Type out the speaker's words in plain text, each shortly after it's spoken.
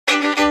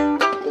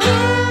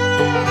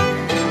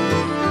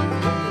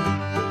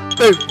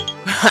Boom.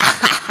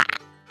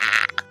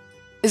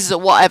 This is a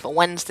Whatever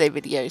Wednesday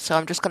video, so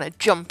I'm just going to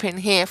jump in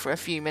here for a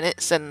few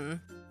minutes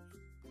and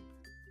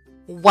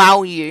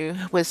wow you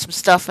with some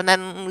stuff and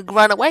then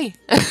run away.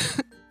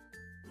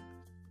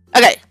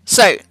 Okay,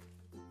 so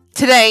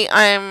today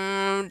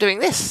I'm doing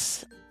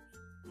this.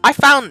 I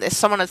found this.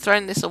 Someone had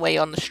thrown this away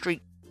on the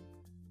street.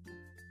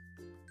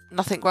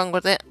 Nothing wrong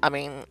with it. I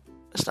mean,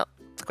 it's not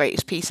the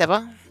greatest piece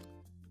ever.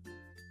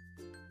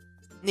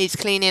 Needs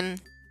cleaning.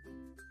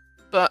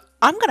 But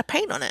I'm going to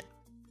paint on it.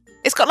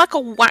 It's got like a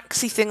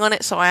waxy thing on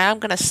it, so I am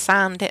going to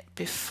sand it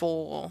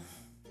before.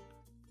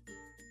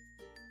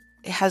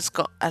 It has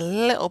got a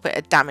little bit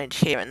of damage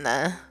here and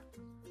there,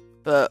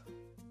 but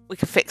we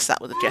can fix that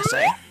with a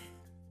gesso.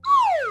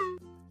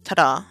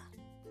 Ta-da.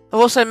 I've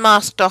also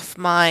masked off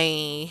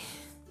my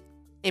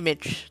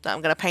image that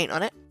I'm going to paint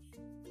on it,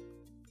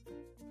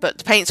 but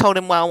the paint's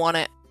holding well on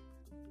it.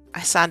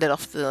 I sanded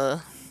off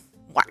the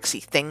waxy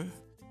thing.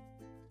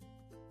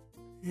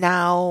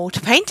 Now to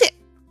paint it.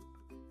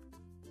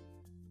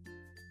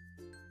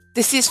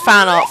 This is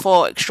fan art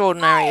for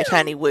Extraordinary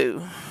Attorney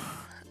Woo.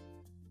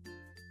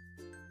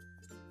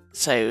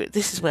 So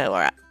this is where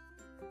we're at.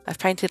 I've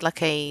painted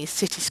like a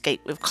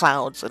cityscape with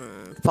clouds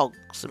and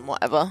fogs and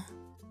whatever.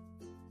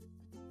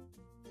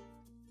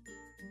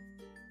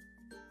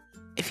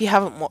 If you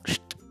haven't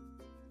watched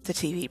the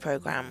TV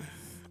programme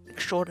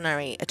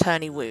Extraordinary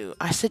Attorney Woo,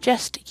 I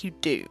suggest you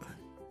do.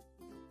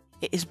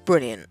 It is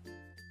brilliant.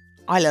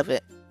 I love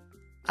it.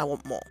 I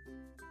want more.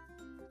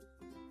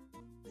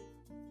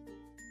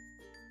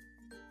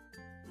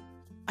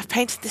 I've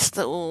painted this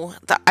little...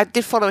 I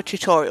did follow a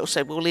tutorial,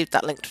 so we'll leave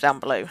that linked down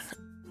below.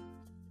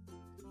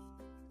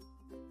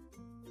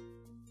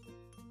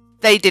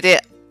 They did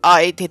it,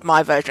 I did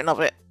my version of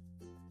it.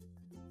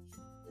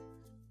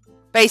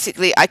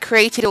 Basically, I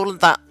created all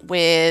of that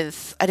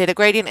with... I did a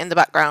gradient in the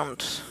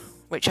background,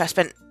 which I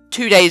spent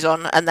 2 days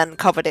on, and then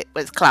covered it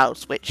with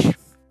clouds, which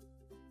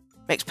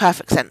makes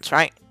perfect sense,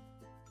 right?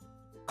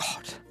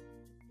 God.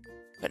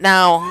 But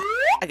now,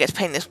 I get to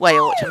paint this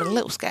whale, which I'm a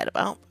little scared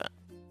about, but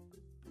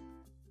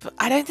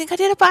I don't think I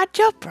did a bad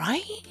job,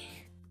 right?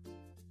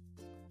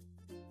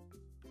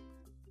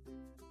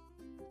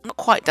 Not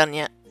quite done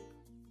yet.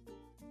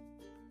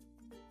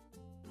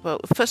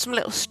 But we've put some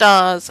little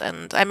stars,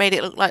 and I made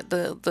it look like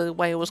the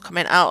whale was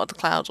coming out of the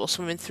clouds or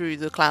swimming through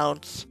the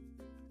clouds.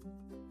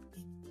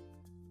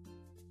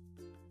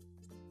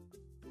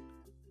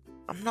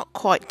 I'm not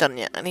quite done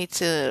yet. I need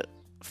to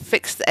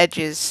fix the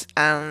edges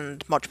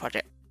and Mod Podge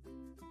it.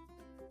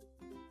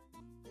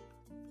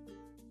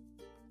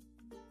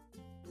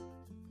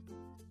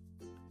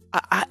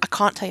 I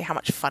can't tell you how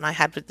much fun I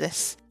had with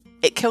this.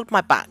 It killed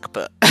my back,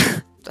 but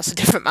that's a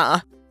different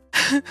matter.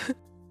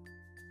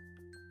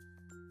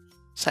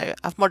 So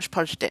I've Mod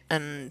Podged it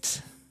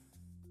and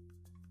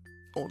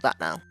all that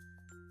now.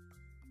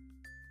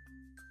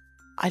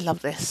 I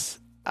love this.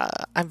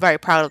 I'm very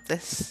proud of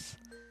this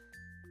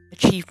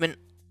achievement.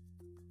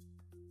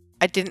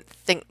 I didn't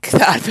think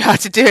that I'd be able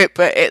to do it,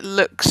 but it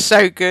looks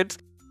so good.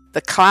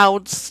 The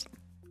clouds,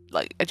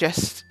 like, are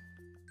just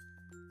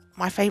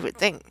my favourite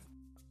thing.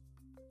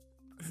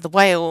 The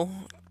whale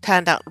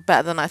turned out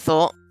better than I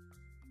thought.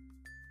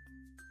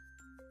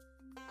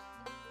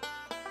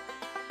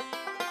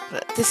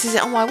 But this is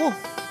it on my wall.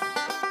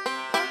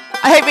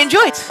 I hope you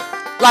enjoyed.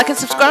 Like and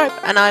subscribe,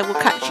 and I will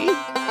catch you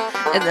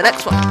in the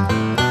next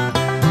one.